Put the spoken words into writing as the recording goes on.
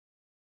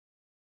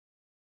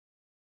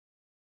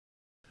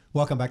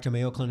Welcome back to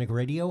Mayo Clinic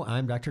Radio.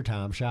 I'm Dr.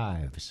 Tom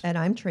Shives. And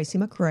I'm Tracy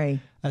McCray.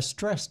 A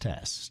stress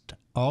test,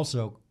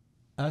 also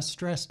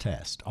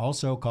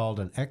called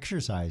an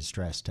exercise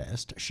stress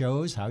test,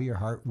 shows how your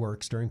heart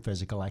works during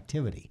physical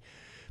activity.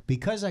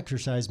 Because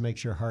exercise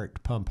makes your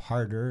heart pump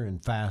harder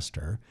and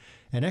faster,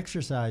 an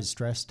exercise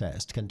stress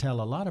test can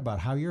tell a lot about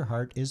how your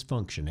heart is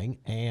functioning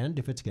and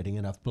if it's getting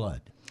enough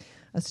blood.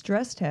 A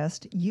stress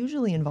test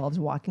usually involves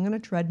walking on a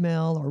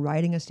treadmill or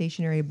riding a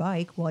stationary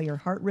bike while your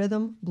heart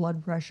rhythm,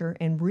 blood pressure,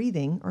 and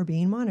breathing are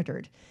being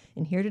monitored.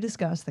 And here to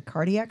discuss the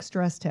cardiac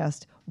stress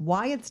test,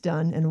 why it's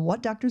done, and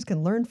what doctors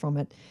can learn from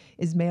it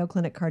is Mayo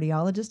Clinic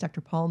cardiologist Dr.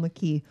 Paul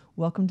McKie.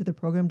 Welcome to the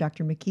program,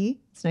 Dr. McKie.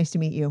 It's nice to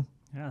meet you.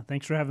 Yeah,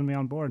 thanks for having me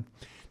on board.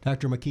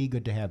 Dr. McKie,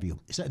 good to have you.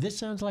 So this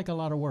sounds like a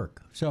lot of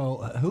work. So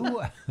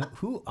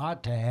who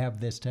ought to have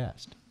this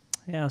test?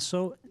 Yeah,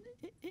 so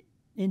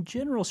in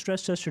general,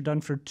 stress tests are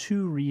done for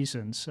two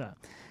reasons.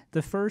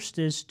 The first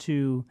is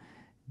to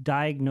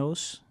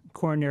diagnose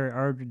coronary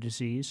artery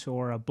disease,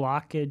 or a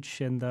blockage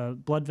in the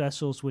blood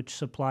vessels which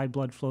supply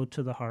blood flow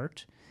to the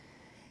heart.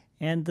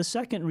 And the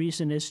second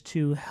reason is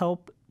to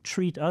help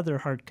treat other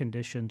heart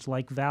conditions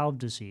like valve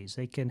disease.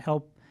 They can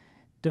help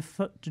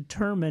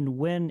determine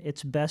when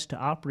it's best to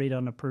operate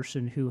on a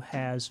person who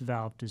has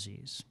valve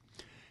disease.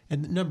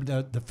 And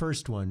the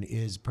first one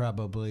is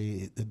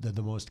probably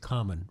the most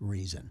common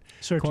reason.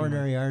 Certainly.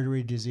 Coronary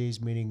artery disease,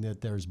 meaning that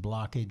there's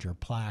blockage or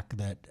plaque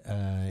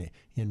that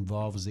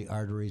involves the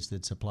arteries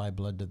that supply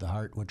blood to the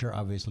heart, which are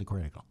obviously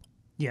critical.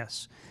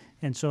 Yes.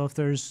 And so if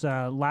there's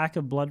lack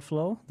of blood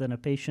flow, then a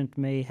patient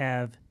may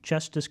have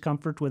chest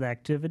discomfort with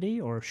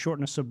activity or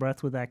shortness of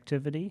breath with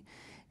activity.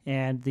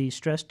 And the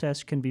stress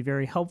test can be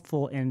very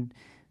helpful in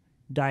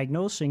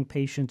diagnosing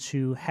patients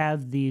who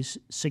have these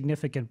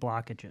significant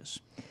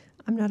blockages.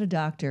 I'm not a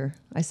doctor.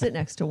 I sit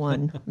next to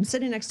one. I'm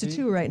sitting next to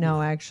two right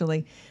now,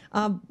 actually.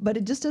 But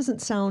it just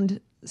doesn't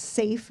sound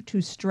safe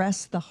to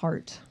stress the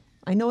heart.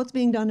 I know it's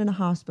being done in a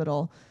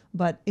hospital,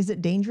 but is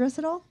it dangerous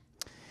at all?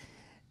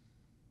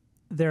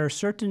 There are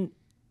certain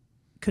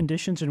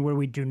conditions in where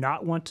we do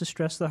not want to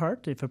stress the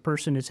heart. If a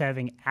person is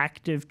having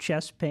active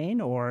chest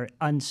pain or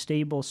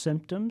unstable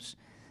symptoms,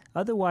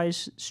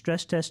 otherwise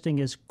stress testing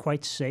is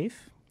quite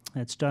safe.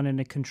 It's done in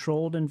a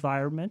controlled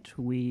environment.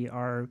 We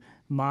are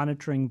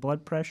monitoring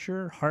blood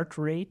pressure, heart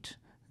rate,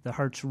 the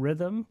heart's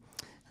rhythm,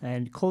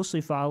 and closely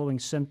following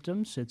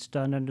symptoms. It's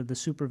done under the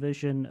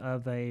supervision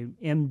of a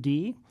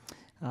MD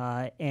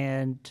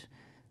and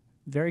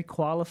very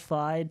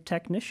qualified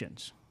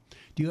technicians.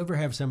 Do you ever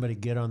have somebody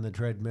get on the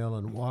treadmill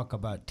and walk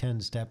about 10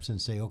 steps and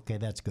say, okay,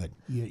 that's good,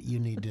 you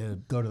need to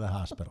go to the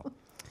hospital?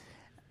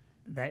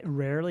 That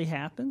rarely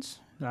happens,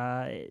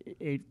 but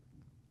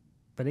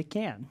it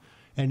can.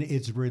 And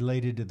it's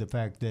related to the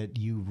fact that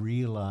you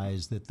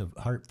realize that the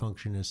heart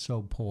function is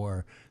so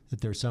poor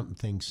that there's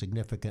something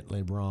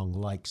significantly wrong,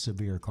 like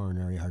severe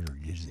coronary artery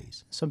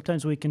disease.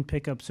 Sometimes we can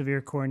pick up severe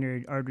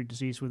coronary artery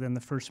disease within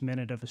the first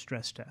minute of a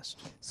stress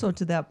test. So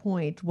to that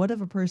point, what if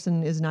a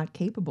person is not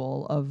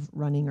capable of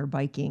running or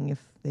biking,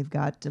 if they've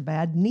got a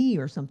bad knee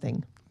or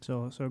something?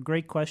 So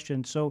great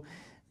question. So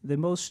the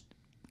most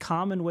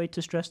common way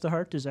to stress the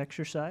heart is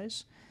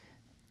exercise.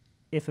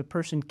 If a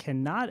person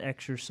cannot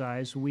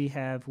exercise, we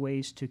have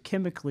ways to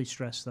chemically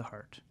stress the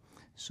heart.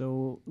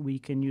 So we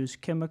can use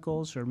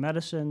chemicals or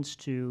medicines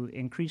to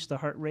increase the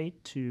heart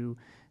rate, to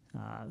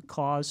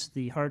cause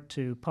the heart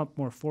to pump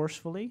more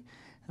forcefully,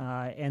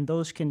 and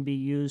those can be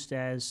used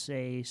as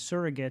a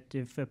surrogate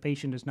if a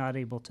patient is not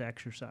able to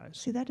exercise.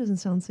 See, that doesn't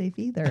sound safe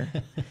either.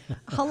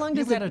 How long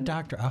does You've got a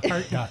doctor, a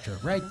heart doctor,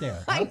 right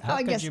there.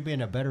 How could you be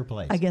in a better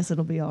place? I guess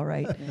it'll be all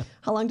right.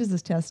 How long does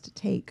this test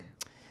take?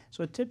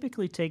 So it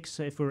typically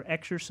takes, if we're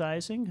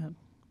exercising,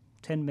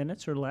 10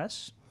 minutes or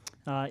less.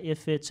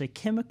 If it's a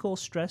chemical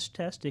stress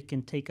test, it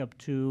can take up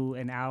to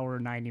an hour,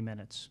 90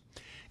 minutes.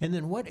 And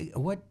then what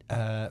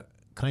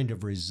kind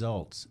of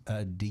results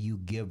do you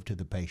give to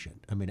the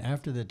patient? I mean,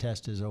 after the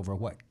test is over,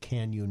 what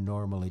can you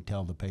normally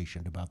tell the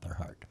patient about their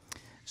heart?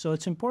 So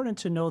it's important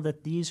to know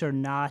that these are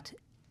not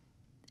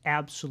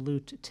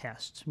absolute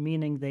tests,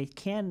 meaning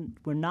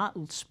we're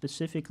not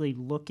specifically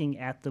looking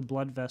at the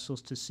blood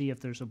vessels to see if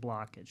there's a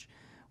blockage.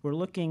 We're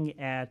looking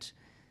at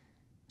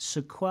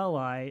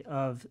sequelae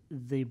of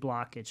the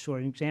blockage. So, for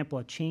example,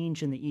 a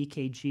change in the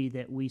EKG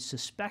that we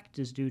suspect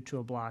is due to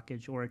a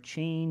blockage, or a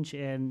change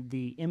in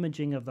the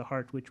imaging of the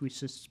heart, which we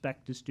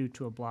suspect is due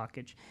to a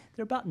blockage.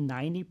 They're about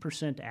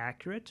 90%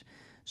 accurate.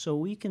 So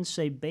we can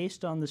say,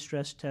 based on the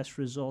stress test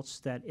results,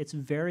 that it's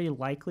very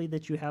likely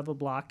that you have a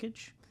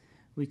blockage.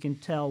 We can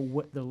tell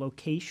what the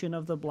location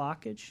of the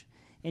blockage.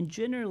 And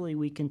generally,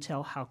 we can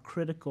tell how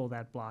critical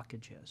that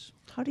blockage is.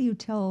 How do you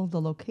tell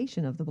the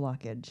location of the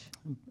blockage?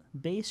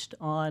 Based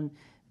on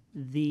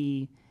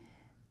the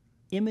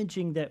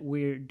imaging that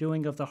we're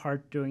doing of the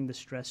heart during the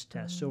stress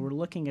test. So we're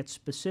looking at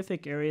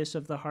specific areas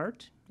of the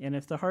heart, and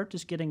if the heart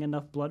is getting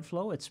enough blood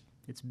flow, it's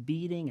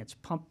beating, it's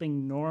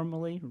pumping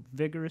normally,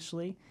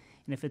 vigorously.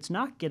 And if it's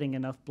not getting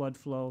enough blood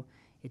flow,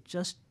 it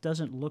just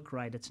doesn't look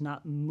right. It's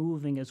not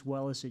moving as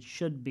well as it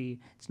should be.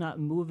 It's not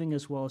moving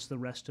as well as the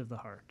rest of the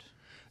heart.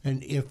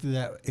 And if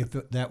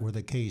that were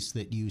the case,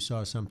 that you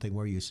saw something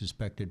where you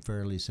suspected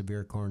fairly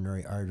severe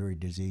coronary artery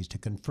disease, to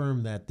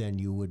confirm that, then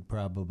you would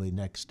probably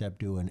next step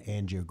do an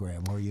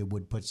angiogram where you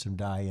would put some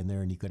dye in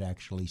there and you could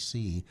actually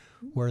see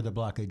where the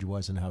blockage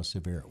was and how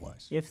severe it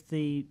was. If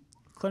the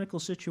clinical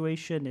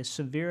situation is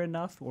severe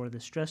enough or the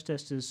stress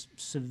test is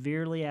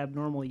severely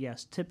abnormal,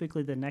 yes,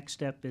 typically the next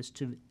step is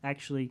to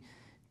actually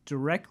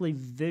directly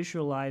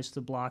visualize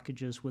the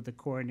blockages with a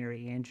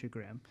coronary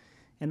angiogram.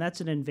 And that's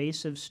an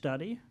invasive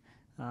study.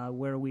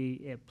 Where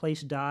we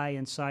place dye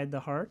inside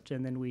the heart,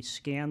 and then we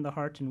scan the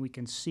heart, and we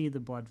can see the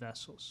blood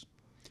vessels.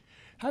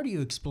 How do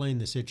you explain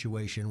the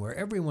situation where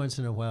every once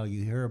in a while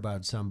you hear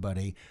about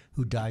somebody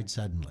who died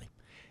suddenly,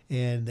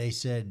 and they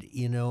said,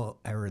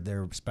 or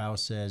their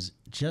spouse says,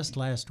 just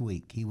last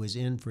week he was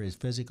in for his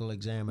physical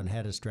exam and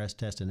had a stress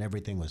test and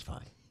everything was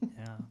fine?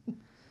 Yeah.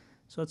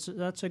 So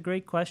that's a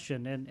great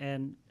question,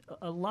 and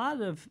a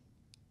lot of,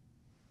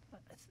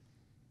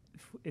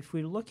 if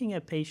we're looking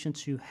at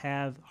patients who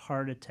have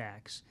heart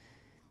attacks,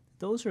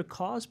 those are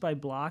caused by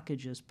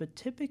blockages, but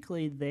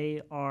typically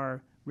they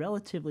are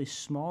relatively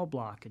small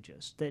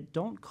blockages that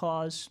don't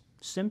cause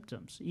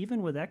symptoms,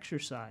 even with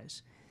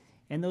exercise.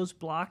 And those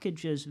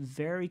blockages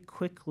very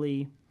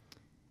quickly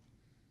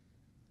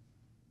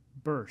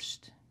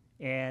burst,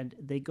 and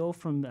they go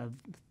from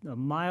a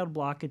mild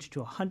blockage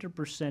to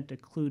 100%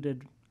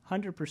 occluded,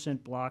 100%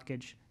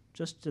 blockage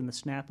just in the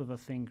snap of a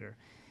finger.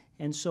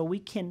 And so we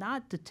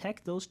cannot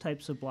detect those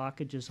types of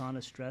blockages on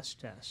a stress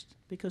test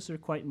because they're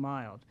quite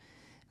mild.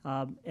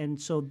 And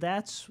so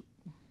that's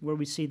where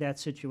we see that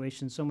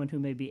situation, someone who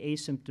may be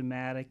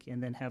asymptomatic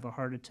and then have a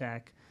heart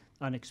attack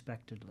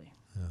unexpectedly.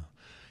 Yeah.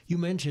 You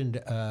mentioned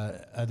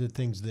other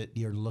things that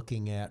you're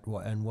looking at,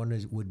 and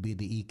one would be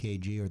the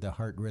EKG or the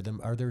heart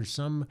rhythm. Are there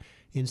some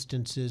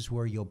instances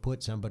where you'll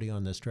put somebody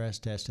on the stress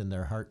test and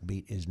their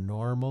heartbeat is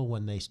normal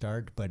when they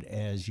start, but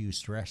as you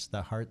stress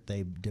the heart,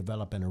 they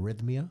develop an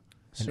arrhythmia?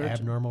 An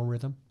abnormal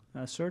rhythm?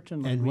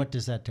 Certainly. And what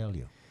does that tell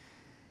you?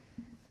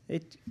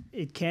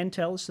 It can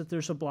tell us that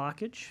there's a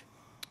blockage.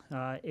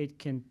 It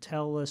can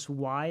tell us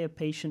why a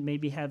patient may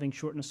be having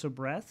shortness of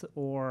breath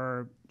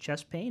or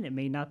chest pain. It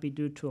may not be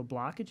due to a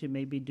blockage. It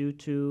may be due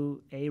to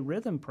a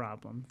rhythm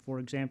problem. For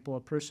example, a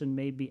person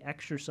may be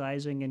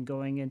exercising and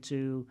going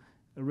into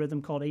a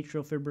rhythm called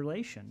atrial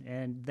fibrillation,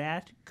 and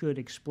that could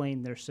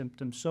explain their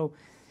symptoms. So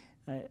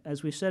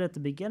as we said at the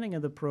beginning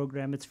of the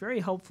program, it's very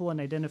helpful in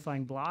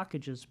identifying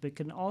blockages, but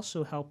can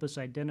also help us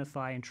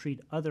identify and treat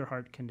other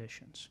heart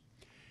conditions.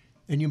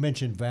 And you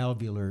mentioned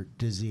valvular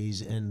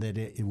disease and that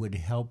it would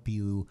help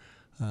you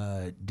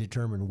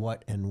determine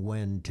what and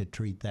when to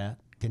treat that.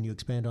 Can you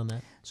expand on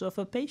that? So if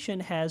a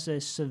patient has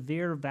a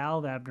severe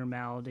valve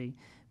abnormality,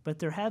 but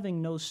they're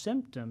having no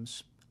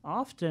symptoms,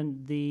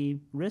 often the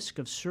risk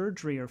of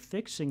surgery or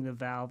fixing the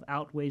valve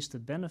outweighs the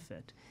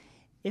benefit.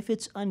 If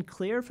it's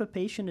unclear if a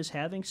patient is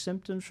having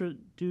symptoms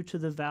due to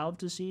the valve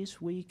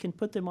disease, we can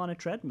put them on a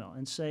treadmill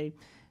and say,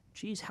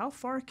 geez, how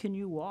far can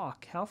you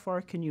walk? How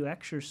far can you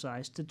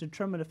exercise to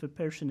determine if a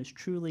person is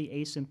truly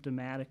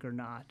asymptomatic or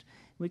not?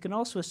 We can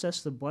also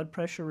assess the blood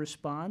pressure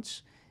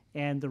response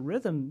and the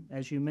rhythm,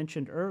 as you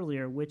mentioned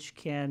earlier, which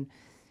can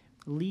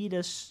lead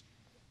us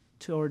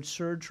towards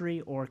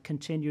surgery or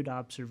continued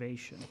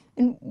observation.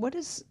 And what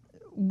is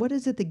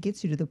it that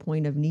gets you to the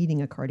point of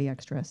needing a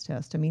cardiac stress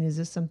test? I mean, is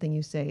this something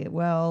you say,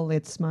 well,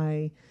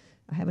 I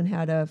haven't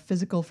had a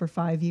physical for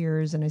 5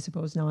 years, and I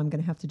suppose now I'm going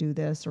to have to do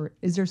this? Or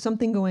is there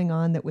something going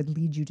on that would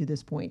lead you to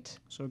this point?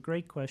 So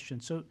great question.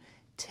 So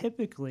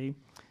typically,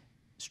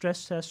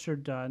 stress tests are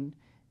done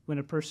when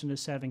a person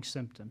is having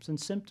symptoms. And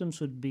symptoms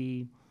would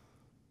be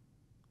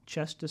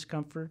chest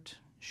discomfort,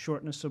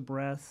 shortness of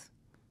breath,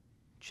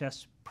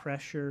 chest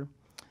pressure,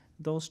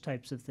 those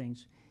types of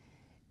things.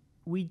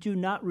 We do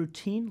not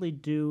routinely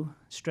do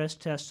stress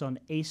tests on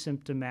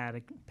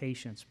asymptomatic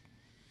patients.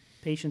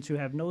 Patients who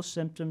have no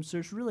symptoms,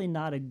 there's really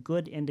not a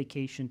good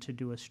indication to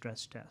do a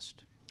stress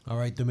test. All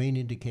right, the main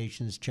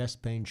indications,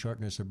 chest pain,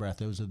 shortness of breath,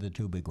 those are the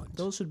two big ones.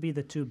 Those would be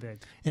the two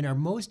big. And are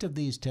most of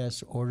these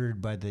tests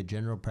ordered by the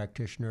general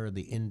practitioner,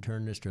 the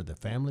internist, or the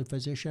family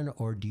physician,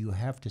 or do you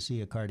have to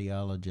see a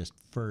cardiologist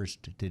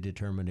first to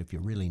determine if you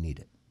really need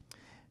it?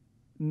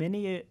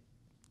 Many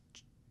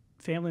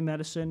family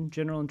medicine,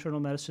 general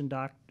internal medicine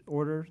doc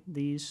order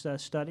these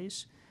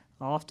studies.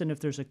 Often if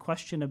there's a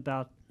question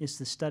about is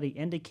the study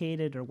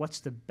indicated or what's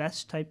the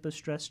best type of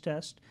stress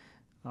test,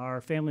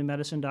 our family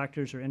medicine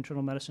doctors or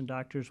internal medicine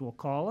doctors will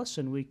call us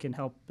and we can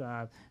help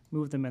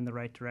move them in the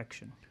right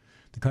direction.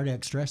 The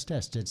cardiac stress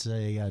test, it's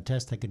a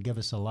test that could give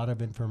us a lot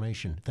of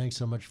information. Thanks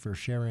so much for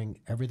sharing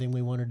everything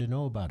we wanted to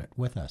know about it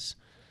with us.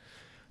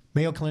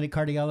 Mayo Clinic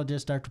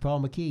cardiologist Dr.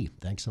 Paul McKie,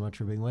 thanks so much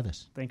for being with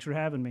us. Thanks for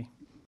having me.